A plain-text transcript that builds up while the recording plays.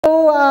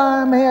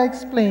may I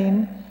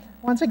explain,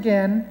 once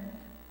again,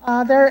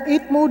 there are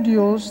 8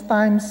 modules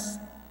times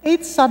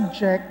 8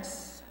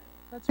 subjects.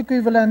 That's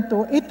equivalent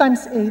to 8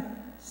 times 8,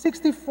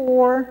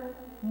 64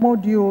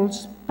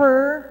 modules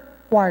per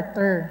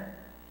quarter.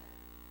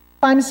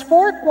 Times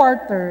 4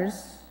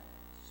 quarters,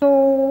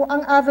 so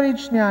ang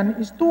average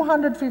niyan is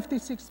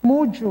 256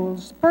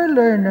 modules per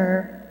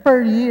learner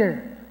per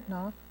year,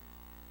 no?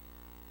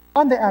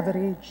 On the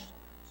average.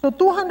 So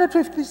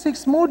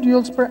 256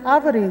 modules per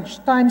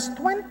average times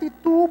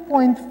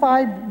 22.5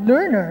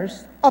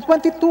 learners,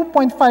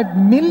 22.5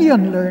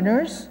 million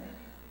learners.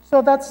 So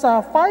that's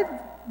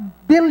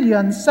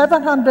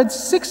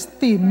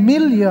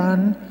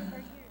 5,760,000,000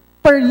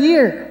 per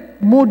year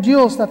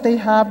modules that they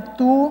have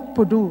to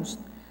produce.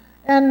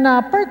 And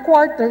per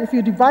quarter, if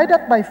you divide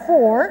that by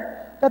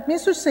 4, that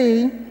means to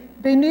say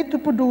they need to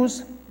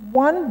produce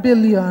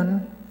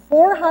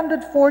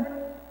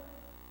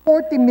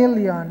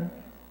 1,440,000,000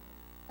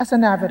 as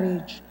an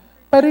average.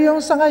 Pero yung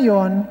sa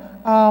ngayon,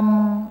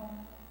 ang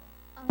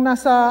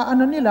nasa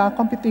ano nila,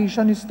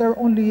 computation is they're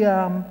only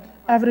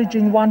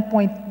averaging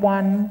 1.1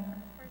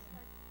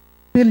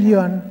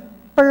 billion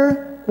per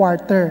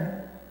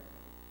quarter.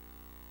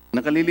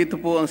 Nakalilito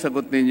po ang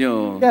sagot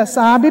ninyo. Yes,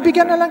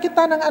 bibigyan na lang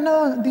kita ng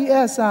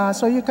DS,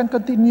 so you can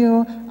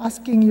continue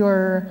asking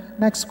your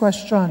next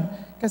question.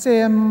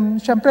 Kasi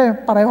syempre,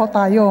 pareho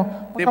tayo.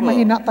 Baka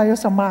mahina tayo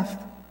sa math.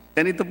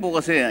 Ganito po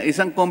kasi,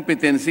 isang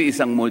competency,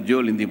 isang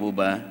module, hindi po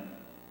ba?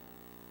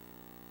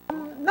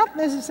 Not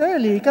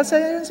necessarily, kasi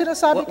yung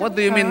sinasabi What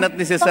do you mean not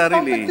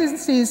necessarily? Some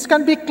competencies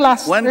can be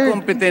clustered. One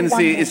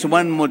competency is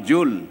one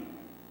module.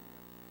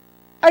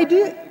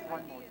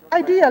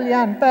 Ideal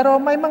yan, pero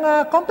may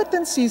mga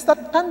competencies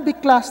that can be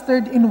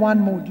clustered in one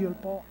module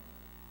po.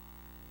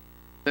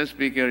 Mr.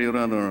 Speaker, Your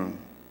Honor,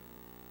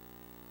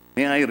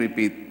 may I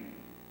repeat?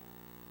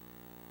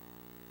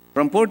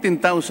 From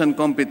 14,000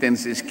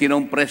 competencies,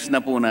 kinompress na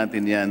po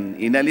natin yan.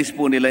 Inalis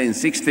po nila in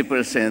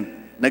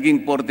 60%,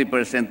 naging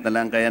 40% na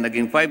lang, kaya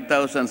naging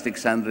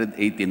 5,689.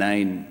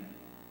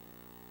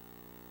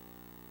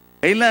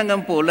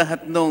 Kailangan po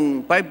lahat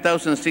ng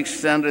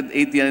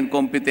 5,689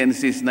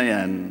 competencies na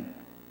yan,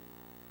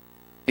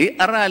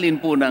 aralin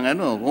po ng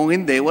Kung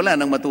hindi, wala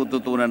nang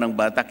matututunan ng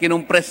bata.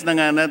 Kinompress na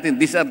nga natin,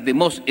 these are the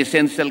most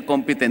essential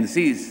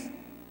competencies.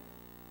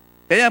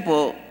 Kaya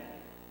po,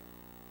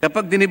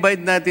 kapag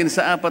dinivide natin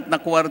sa 4 na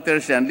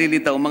quarters yan,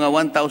 lilitaw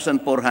mga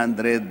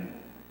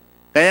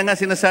 1,400. Kaya nga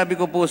sinasabi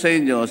ko po sa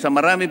inyo, sa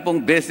marami pong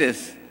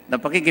beses na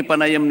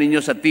pakikipanayam ninyo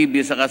sa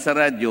TV, sa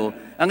radyo,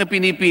 ang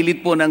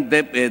pinipilit po ng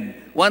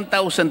Deped,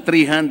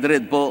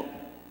 1,300 po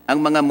ang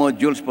mga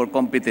modules for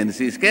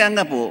competencies. Kaya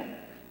nga po,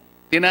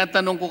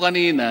 tinatanong ko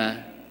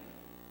kanina,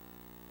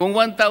 kung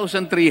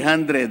 1,300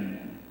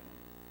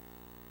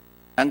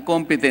 ang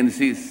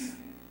competencies,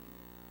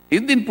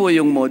 yun din po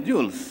yung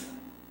modules.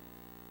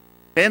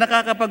 Kaya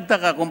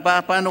nakakapagtaka kung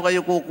paano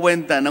kayo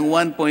kukwenta ng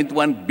 1.1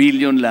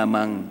 billion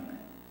lamang.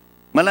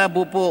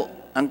 Malabo po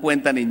ang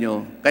kwenta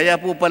ninyo. Kaya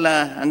po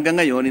pala hanggang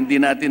ngayon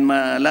hindi natin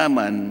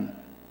malaman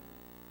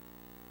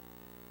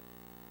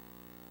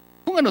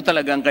kung ano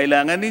talaga ang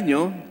kailangan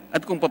ninyo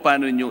at kung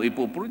paano ninyo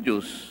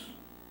ipoproduce.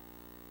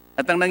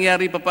 At ang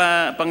nangyari pa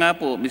nga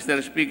po, Mr.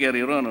 Speaker,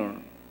 Your Honor,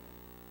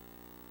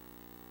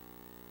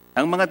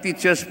 ang mga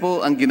teachers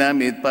po ang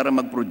ginamit para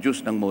mag-produce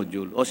ng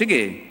module. O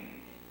sige,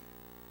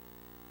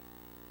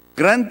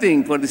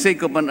 granting for the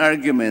sake of an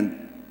argument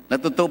na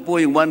totoo po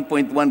yung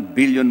 1.1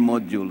 billion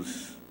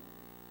modules.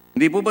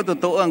 Hindi po ba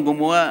totoo ang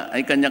gumawa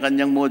ay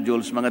kanya-kanyang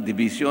modules, mga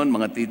division,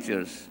 mga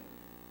teachers?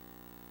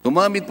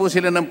 Gumamit po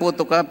sila ng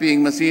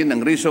photocopying machine,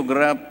 ng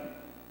risograph,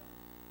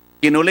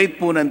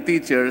 kinulate po ng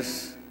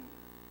teachers,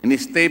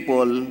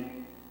 in-staple,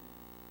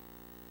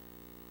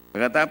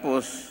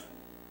 pagkatapos,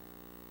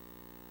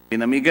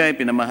 pinamigay,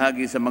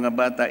 pinamahagi sa mga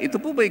bata. Ito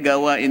po ba'y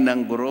gawain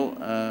ng guro,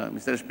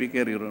 Mr.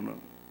 Speaker, Your Honor?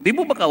 Di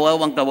po ba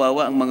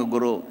kawawang-kawawa ang mga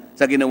guro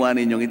sa ginawa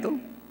ninyong ito?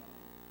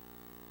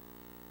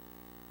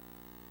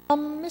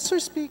 Mr.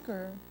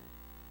 Speaker,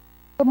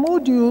 the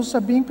modules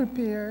are being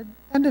prepared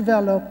and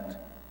developed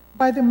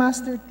by the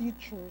master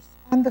teachers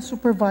and the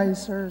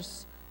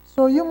supervisors.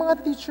 So yung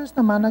mga teachers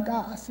naman,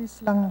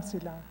 nag-a-assist lang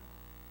sila.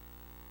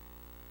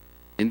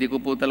 Hindi ko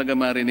po talaga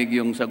marinig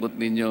yung sagot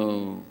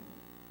ninyo.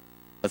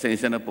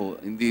 Pasensya na po,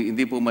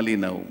 hindi po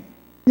malinaw.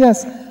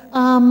 Yes,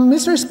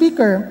 Mr.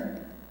 Speaker,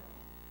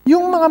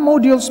 yung mga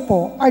modules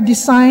po are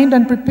designed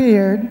and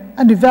prepared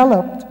and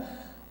developed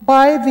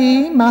by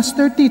the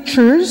master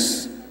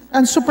teachers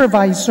and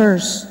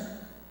supervisors.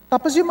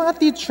 Tapos yung mga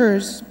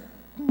teachers,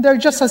 they're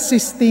just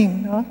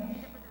assisting, no,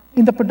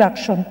 in the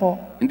production po.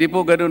 Hindi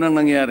po ganoon ang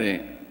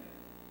nangyari.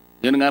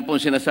 Yun nga po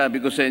sinasabi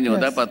ko sa inyo,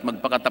 Yes. dapat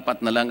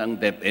magpakatapat na lang ang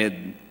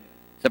Deped.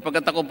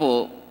 Sapagkat ako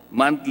po,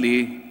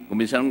 monthly,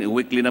 kuminsan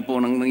weekly na po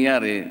nang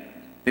nangyari,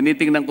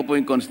 tinitingnan ko po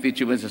yung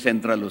constituents sa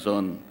Central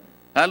Luzon.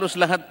 Halos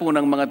lahat po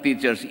ng mga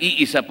teachers,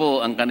 iisa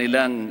po ang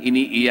kanilang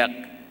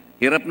iniiyak.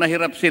 Hirap na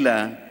hirap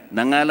sila,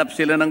 nangalap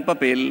sila ng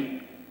papel,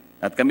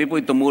 at kami po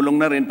tumulong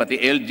na rin, pati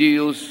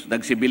LGUs,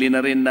 nagsibili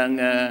na rin ng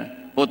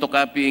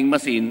photocopying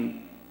machine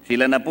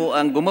Sila na po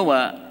ang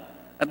gumawa.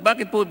 At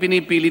bakit po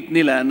pinipilit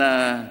nila na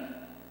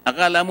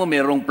akala mo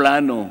merong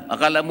plano,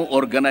 akala mo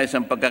organize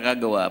ang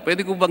pagkakagawa?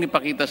 Pwede ko bang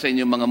ipakita sa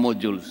inyo mga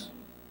modules?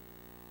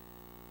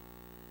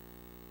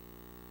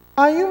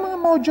 Yung mga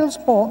modules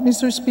po,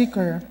 Mr.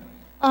 Speaker,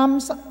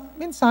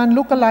 minsan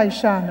localize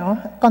siya, no?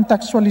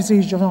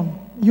 Contextualization,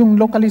 yung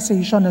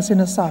localization na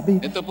sinasabi.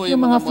 Ito po yung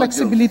mga modules.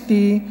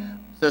 flexibility.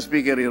 Sir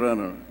Speaker, Your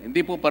Honor,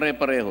 hindi po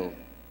pare-pareho.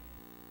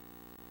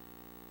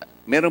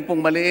 Meron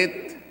pong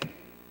maliit,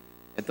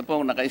 ito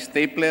pong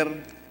naka-stapler,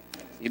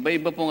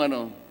 iba-iba pong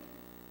ano.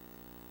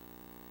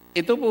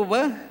 Ito po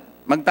ba?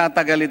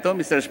 Magtatagal ito,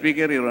 Mr.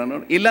 Speaker, Your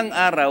Honor? Ilang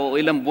araw o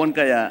ilang buwan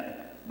kaya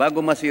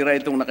bago masira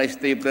itong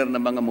naka-stapler na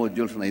mga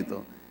modules na ito?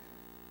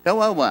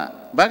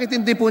 Kawawa. Bakit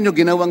hindi po nyo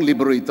ginawang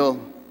libro ito?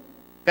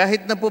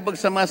 Kahit na po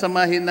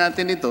pagsama-samahin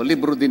natin ito,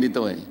 libro din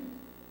ito eh.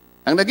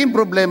 Ang naging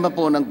problema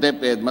po ng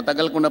Deped,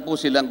 matagal ko na po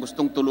silang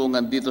gustong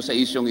tulungan dito sa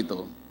isyong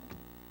ito.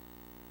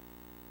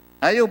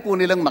 Ayaw po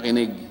nilang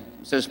makinig,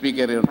 Mr.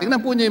 Speaker. Tingnan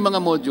po nyo yung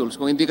mga modules,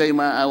 kung hindi kayo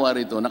maaawa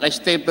rito.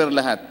 Naka-stapler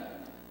lahat.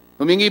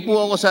 Humingi po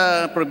ako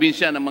sa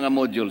probinsya ng mga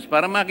modules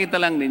para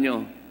makita lang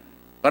ninyo.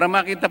 Para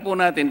makita po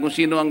natin kung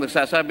sino ang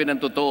nagsasabi ng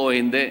totoo o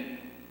hindi.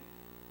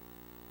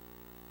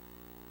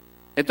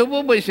 Ito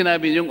po ba yung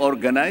sinabi niyong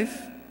organize?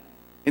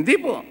 Hindi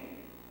po.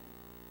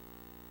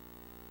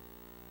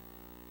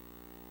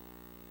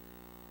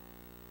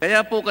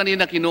 Kaya po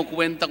kanina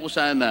kinukwenta ko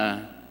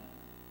sana,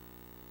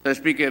 Sir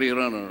Speaker, Your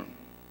Honor,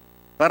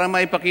 para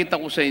maipakita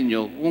ko sa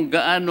inyo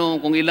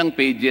kung ilang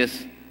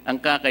pages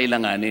ang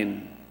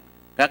kakailanganin.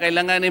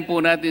 Kakailanganin po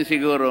natin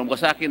siguro,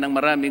 sa akin ng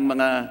maraming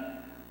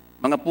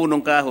mga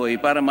punong kahoy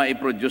para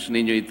ma-produce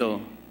ninyo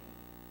ito.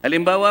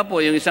 Halimbawa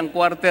po, yung isang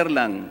quarter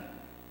lang,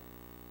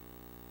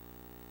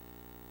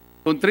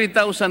 kung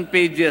 3,000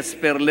 pages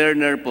per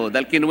learner po,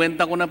 dahil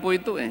kinuwenta ko na po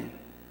ito eh.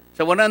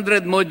 Sa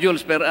 100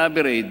 modules per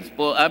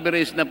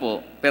average na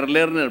po, per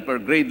learner, per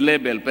grade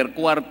level, per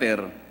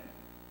quarter,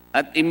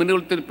 at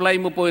i-multiply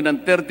mo po ng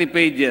 30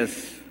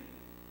 pages,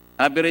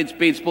 average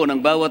page po ng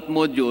bawat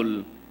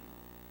module,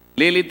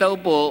 lilitaw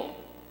po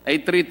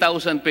ay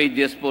 3,000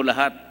 pages po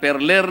lahat per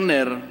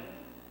learner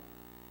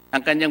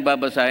ang kanyang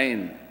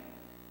babasahin.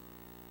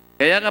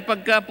 Kaya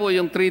kapag ka po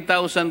yung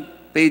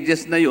 3,000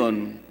 pages na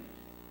yon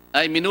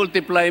ay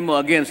minultiply mo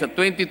again sa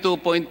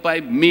 22.5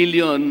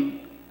 million,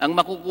 ang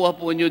makukuha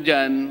po nyo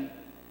dyan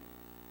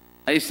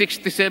ay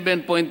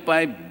 67.5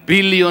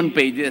 billion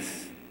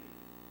pages.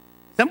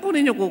 Saan po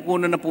ninyo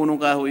kukunan na punong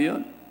kahoy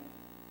yun?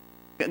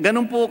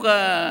 Ganun po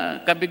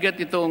kabigat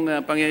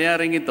itong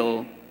pangyayaring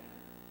ito.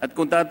 At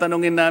kung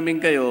tatanungin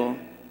namin kayo,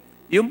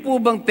 yung po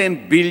bang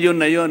 10 billion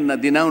na yon na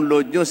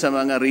dinownload nyo sa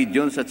mga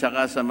regions at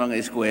saka sa mga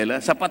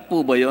eskwela, sapat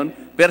po ba yon?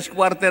 First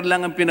quarter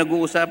lang ang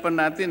pinag-uusapan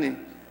natin eh.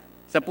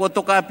 Sa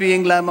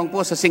photocopying lamang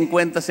po sa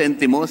 50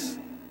 centimos,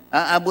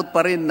 aabot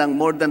pa rin ng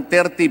more than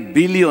 30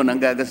 billion ang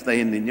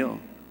gagastahin ninyo.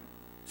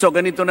 So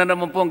ganito na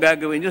naman po ang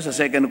gagawin nyo sa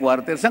second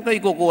quarter. Saan kayo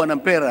kukuha ng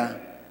pera?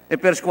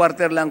 First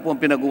quarter lang po ang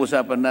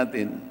pinag-uusapan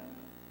natin.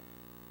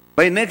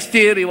 By next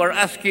year, you are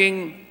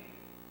asking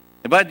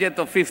a budget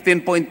of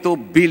 15.2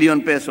 billion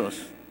pesos.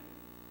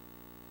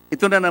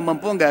 Ito na naman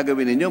po ang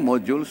gagawin ninyo,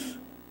 modules.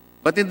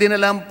 Ba't hindi na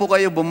lang po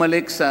kayo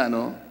bumalik sa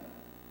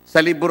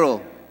libro?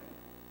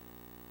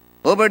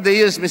 Over the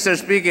years, Mr.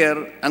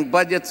 Speaker, ang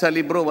budget sa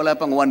libro wala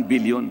pang 1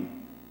 billion.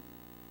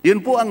 Yun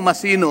po ang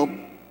masinop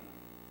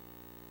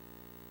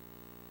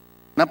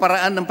na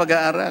paraan ng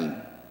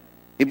pag-aaral.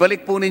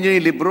 Ibalik po ninyo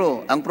yung libro.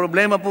 Ang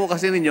problema po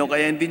kasi ninyo,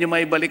 kaya hindi nyo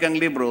maibalik ang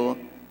libro,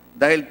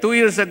 dahil 2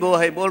 years ago,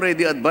 I've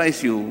already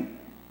advised you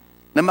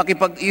na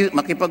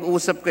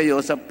makipag-usap kayo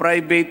sa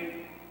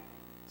private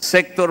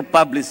sector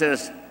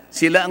publishers.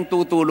 Sila ang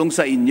tutulong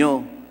sa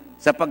inyo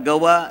sa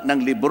paggawa ng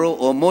libro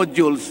o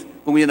modules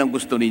kung yun ang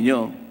gusto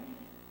ninyo.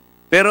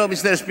 Pero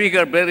Mr.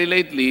 Speaker, very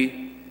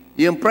lately,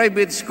 yung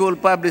private school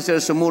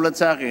publishers sumulat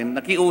sa akin,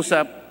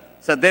 nakiusap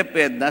sa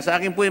Deped, nasa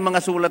akin po yung mga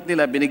sulat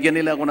nila, binigyan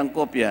nila ako ng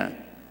kopya,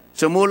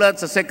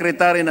 sumulat sa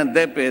secretary ng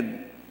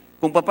Deped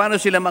kung paano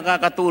sila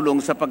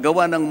makakatulong sa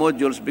paggawa ng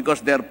modules because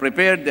they're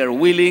prepared, they're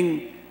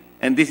willing,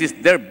 and this is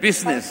their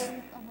business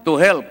to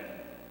help.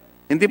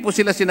 Hindi po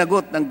sila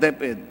sinagot ng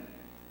Deped.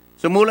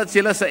 Sumulat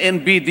sila sa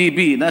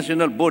NBDB,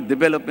 National Book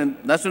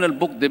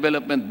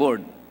Development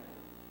Board.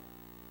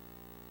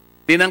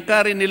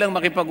 Tinangkarin nilang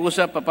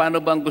makipag-usap,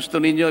 paano bang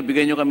gusto ninyo,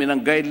 ibigay nyo kami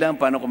ng guideline,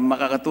 paano kami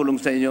makakatulong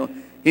sa inyo.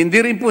 Hindi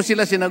rin po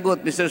sila sinagot,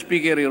 Mr.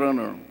 Speaker, Your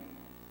Honor.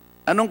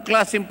 Anong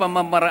klaseng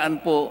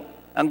pamamaraan po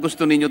ang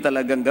gusto ninyo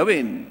talagang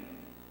gawin?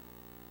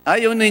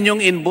 Ayaw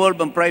ninyong involve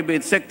ang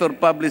private sector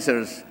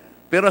publishers,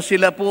 pero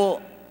sila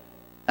po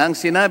ang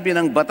sinabi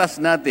ng batas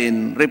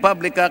natin,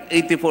 Republic Act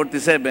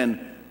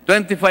 8047,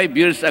 25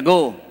 years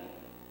ago,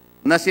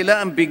 na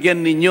sila ang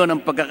bigyan ninyo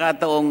ng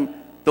pagkakataong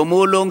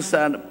tumulong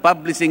sa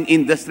publishing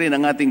industry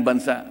ng ating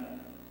bansa.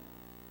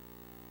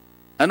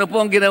 Ano po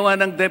ang ginawa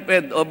ng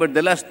Deped over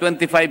the last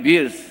 25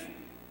 years?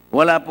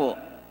 Wala po.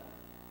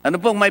 Ano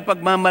pong may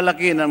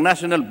pagmamalaki ng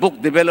National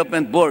Book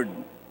Development Board?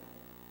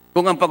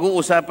 Kung ang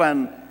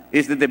pag-uusapan,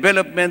 is the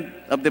development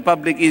of the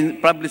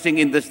publishing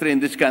industry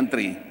in this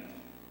country.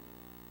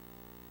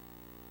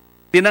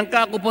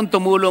 Tinangka ko pong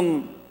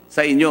tumulong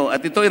sa inyo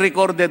at ito'y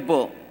recorded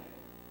po.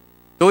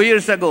 2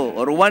 years ago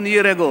or 1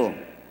 year ago,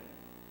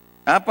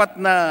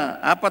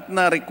 apat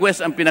na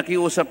request ang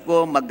pinakiusap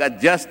ko,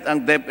 mag-adjust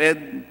ang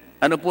Deped.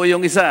 Ano po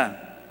yung isa?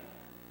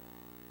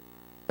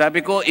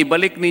 Sabi ko,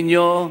 ibalik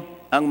ninyo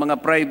ang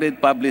mga private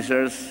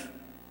publishers.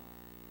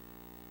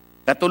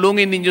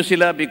 Katulungin ninyo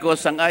sila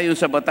because ayon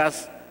sa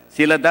batas,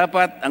 sila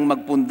dapat ang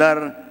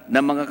magpundar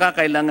ng mga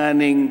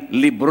kakailanganing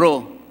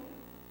libro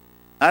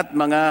at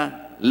mga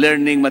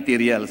learning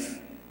materials.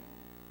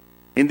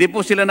 Hindi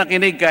po sila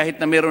nakinig kahit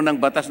na meron ng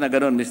batas na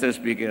gano'n, Mr.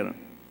 Speaker.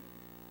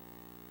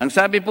 Ang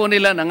sabi po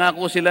nila,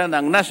 nangako sila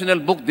ng National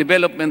Book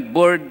Development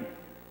Board,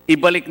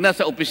 ibalik na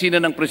sa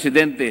opisina ng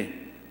Presidente,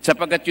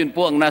 sapagkat yun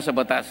po ang nasa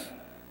batas.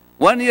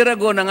 1 year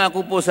ago,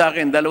 nangako po sa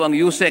akin,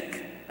 2 USEC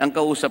ang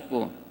kausap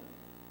ko.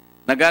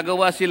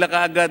 Nagagawa sila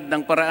kaagad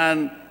ng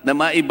paraan na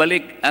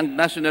maibalik ang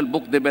National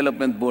Book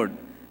Development Board.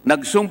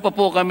 Nagsumpa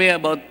po kami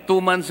about 2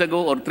 months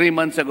ago or 3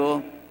 months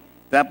ago.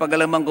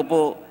 Napagalaman ko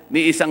po,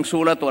 ni isang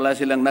sulat wala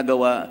silang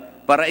nagawa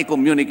para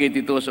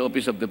i-communicate ito sa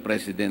Office of the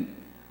President.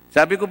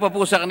 Sabi ko pa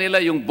po sa kanila,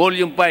 yung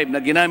Volume 5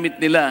 na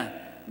ginamit nila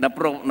na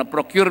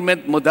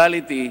procurement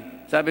modality,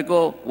 sabi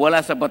ko,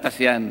 wala sa batas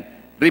yan.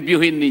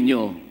 Reviewin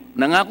ninyo.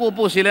 Nangako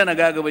po sila na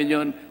gagawin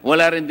yun,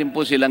 wala rin din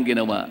po silang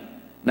ginawa.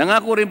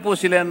 Nangako rin po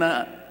sila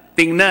na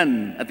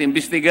tingnan at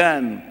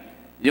imbestigahan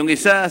yung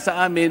isa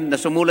sa amin na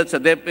sumulat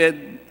sa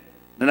Deped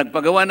na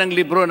nagpagawa ng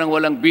libro ng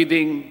walang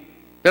bidding,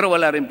 pero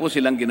wala rin po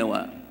silang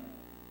ginawa.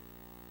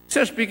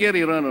 Sir Speaker,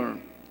 Your Honor,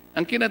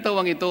 ang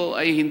kinatawang ito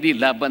ay hindi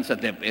laban sa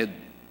Deped.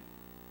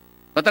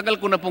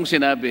 Matagal ko na pong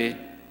sinabi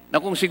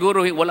na kung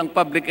siguro walang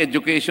public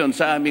education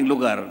sa aming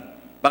lugar,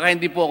 baka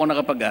hindi po ako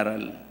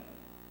nakapag-aral.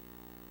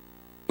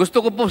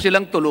 Gusto ko po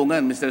silang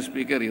tulungan, Mr.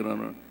 Speaker, Your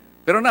Honor.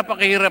 Pero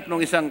napakahirap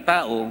ng isang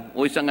tao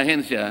o isang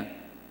ahensya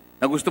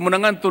na gusto mo na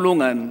nga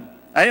tulungan,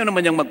 ayaw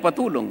naman niyang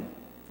magpatulong.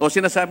 O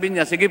sinasabi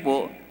niya, sige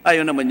po,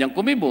 ayaw naman niyang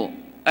kumibo,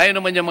 ayaw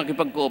naman niyang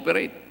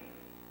makipag-cooperate.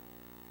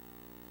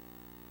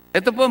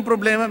 Ito po ang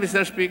problema,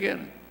 Mr.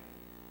 Speaker.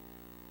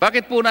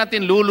 Bakit po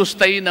natin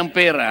lulustayin ang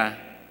pera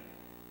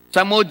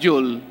sa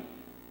module?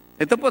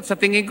 Ito po, sa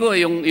tingin ko,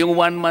 yung 1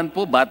 month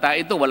po, bata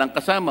ito, walang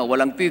kasama,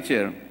 walang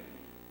teacher.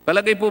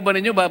 Palagay po ba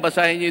ninyo,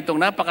 babasahin niyo itong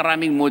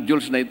napakaraming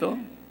modules na ito?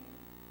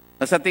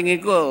 Na sa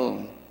tingin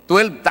ko,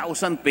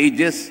 12,000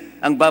 pages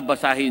ang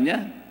babasahin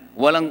niya.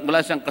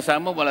 Wala siyang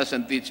kasama, wala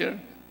siyang teacher.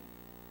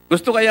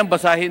 Gusto kayang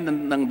basahin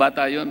ng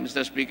bata yon,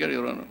 Mr. Speaker,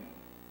 Your Honor?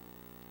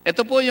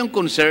 Ito po yung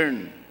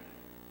concern.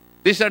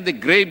 These are the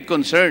grave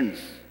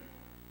concerns.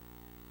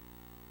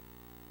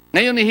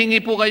 Ngayon, hihingi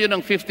po kayo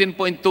ng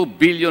 15.2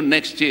 billion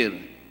next year.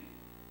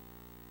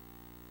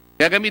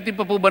 Gagamitin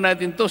pa po ba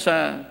natin to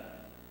sa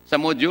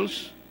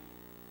modules?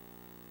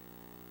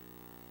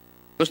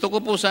 Gusto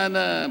ko po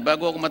sana,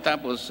 bago ako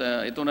matapos,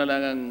 ito na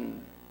lang ang,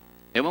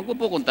 ewan ko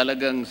po kung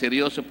talagang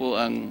seryoso po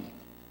ang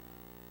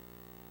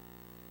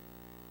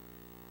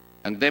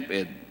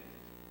Deped.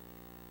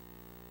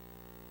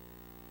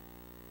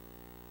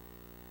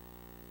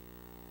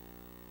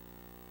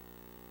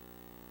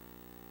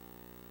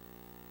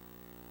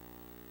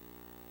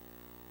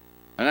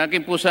 Ang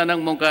aking po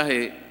sanang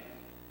mungkahi,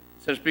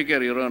 Sir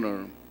Speaker, Your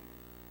Honor,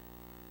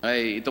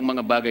 ay itong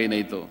mga bagay na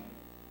ito.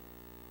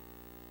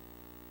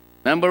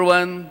 Number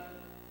 1,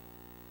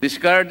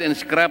 discard and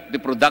scrap the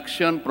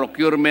production,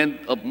 procurement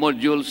of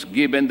modules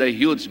given the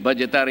huge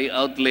budgetary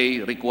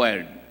outlay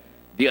required,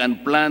 the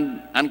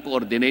unplanned,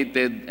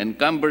 uncoordinated, and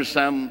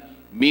cumbersome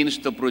means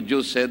to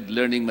produce said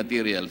learning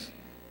materials.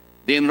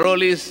 The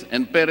enrollees'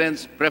 and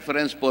parents'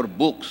 preference for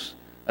books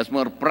as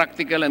more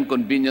practical and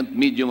convenient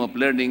medium of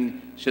learning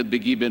should be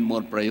given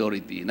more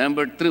priority.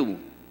 Number 2,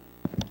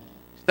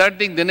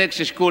 starting the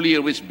next school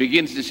year, which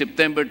begins in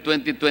September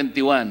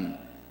 2021,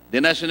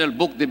 the National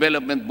Book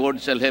Development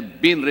Board shall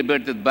have been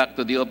reverted back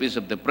to the Office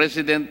of the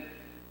President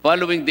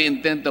following the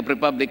intent of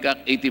Republic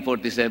Act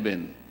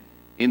 8047.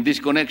 In this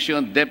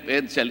connection,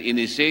 Deped shall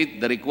initiate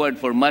the required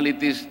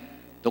formalities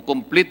to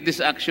complete this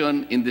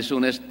action in the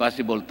soonest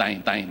possible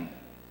time.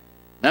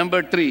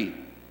 Number 3,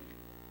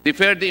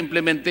 defer the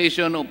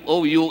implementation of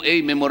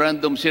OUA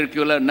Memorandum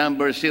Circular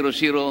Number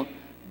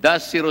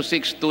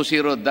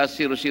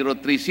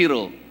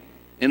 00-0620-0030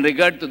 in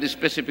regard to the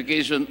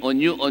specification on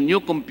new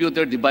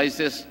computer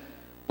devices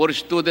for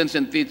students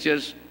and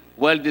teachers,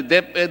 while the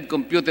Deped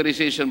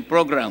computerization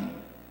program,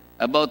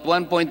 about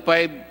 1.5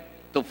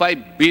 to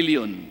 5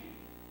 billion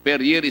per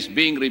year, is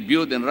being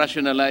reviewed and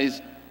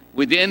rationalized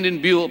with the end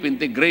in view of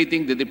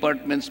integrating the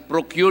department's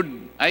procured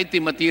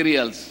IT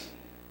materials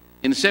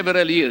in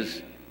several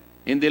years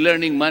in the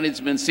learning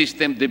management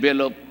system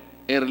developed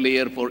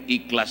earlier for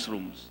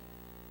e-classrooms.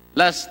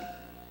 Last,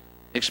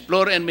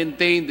 explore and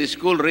maintain the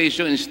school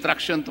ratio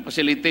instruction to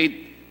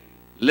facilitate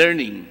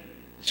learning.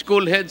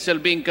 School heads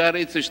shall be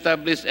encouraged to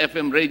establish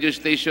FM radio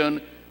station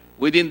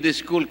within the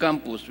school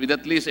campus with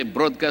at least a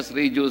broadcast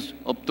radius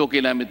of 2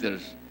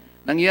 kilometers.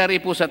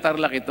 Nangyari po sa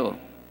Tarlac ito.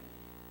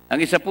 Ang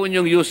isa po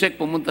niyong Yusek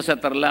pumunta sa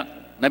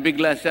Tarlac,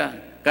 nabigla siya.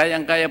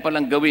 Kayang-kaya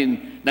palang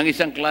gawin ng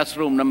isang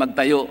classroom na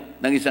magtayo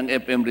ng isang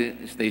FM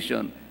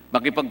station.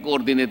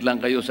 Makipag-coordinate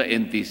lang kayo sa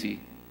NTC.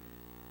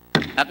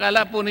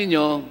 Akala po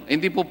ninyo,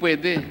 hindi po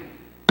pwede.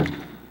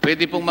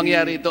 Pwede pong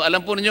mangyari ito.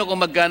 Alam po ninyo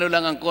kung magkano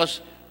lang ang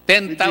cost?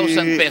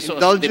 10,000 pesos.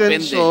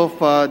 Indulgence Depende. of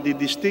the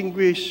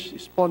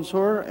distinguished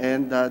sponsor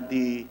and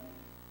the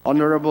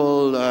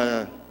Honorable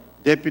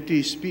Deputy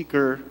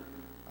Speaker,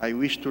 I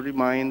wish to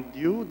remind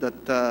you that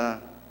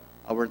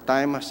our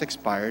time has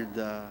expired.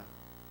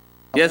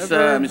 Yes,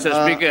 Mr.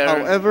 Speaker.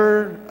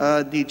 However,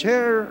 the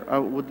Chair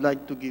would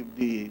like to give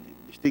the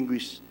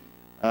distinguished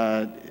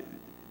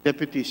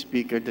Deputy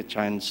Speaker the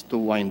chance to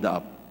wind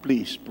up.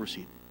 Please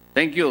proceed.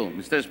 Thank you,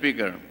 Mr.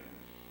 Speaker.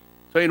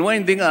 So in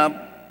winding up,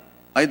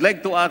 I'd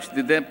like to ask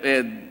the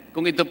Deped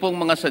kung ito pong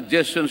mga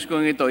suggestions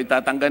kung ito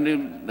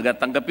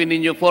nagatanggapin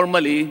ninyo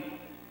formally,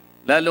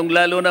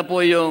 lalong-lalo na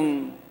po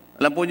yung,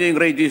 alam po nyo yung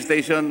radio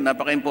station,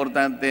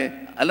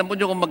 napaka-importante. Alam po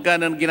nyo kung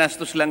magkano ang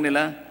ginastos lang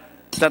nila?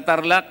 Sa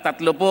Tarlac, 3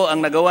 po ang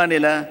nagawa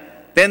nila,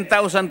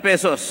 10,000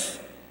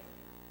 pesos.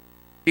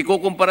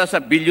 Ikukumpara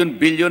sa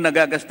bilyon-bilyon na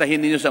gagastahin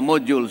ninyo sa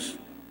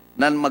modules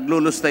na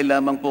maglulustay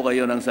lamang po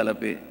kayo ng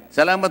salapi.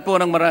 Salamat po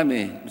ng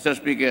marami, Mr.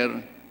 Speaker.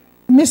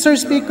 Mr.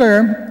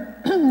 Speaker,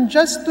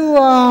 just to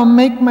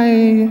make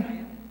my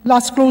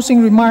last closing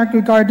remark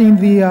regarding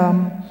the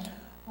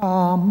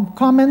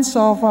comments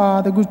of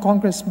the good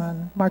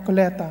Congressman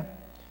Marcoleta.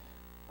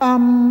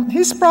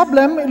 His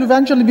problem will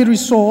eventually be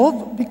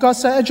resolved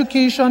because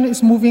education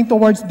is moving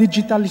towards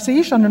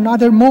digitalization and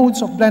other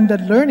modes of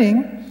blended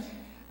learning,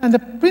 and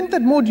the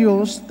printed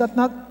modules that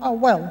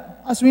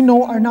as we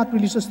know, are not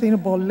really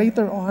sustainable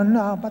later on.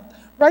 But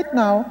right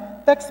now,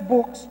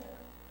 textbooks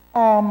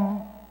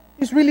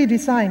is really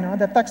designed.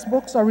 The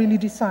textbooks are really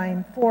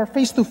designed for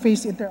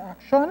face-to-face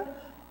interaction,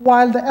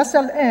 while the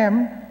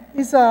SLM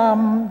is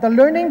the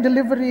learning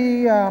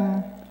delivery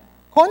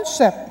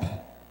concept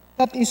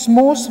that is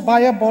most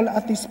viable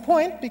at this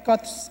point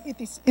because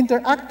it is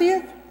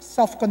interactive,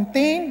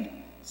 self-contained,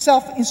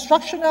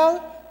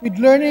 self-instructional, with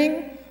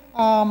learning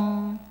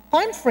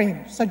time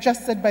frame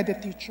suggested by the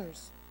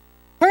teachers.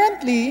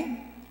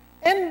 Currently,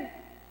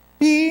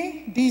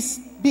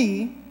 NBDSB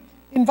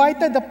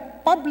invited the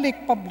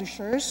public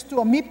publishers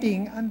to a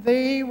meeting, and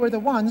they were the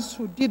ones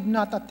who did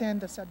not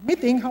attend the said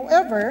meeting.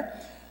 However,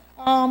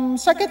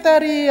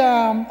 Secretary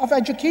of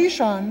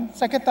Education,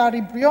 Secretary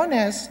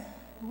Briones,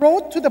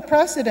 wrote to the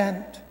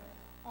President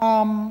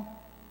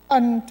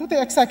and to the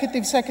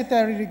Executive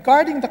Secretary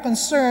regarding the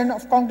concern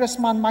of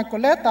Congressman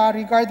Marcoleta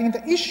regarding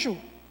the issue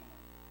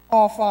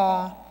of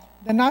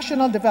the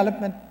National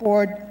Development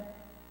Board.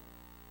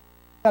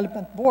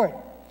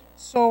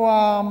 So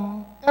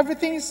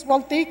everything is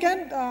well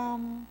taken,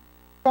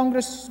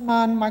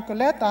 Congressman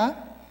Marcoleta,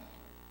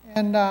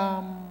 and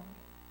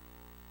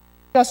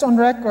just on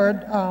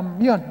record,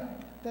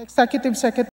 the Executive Secretary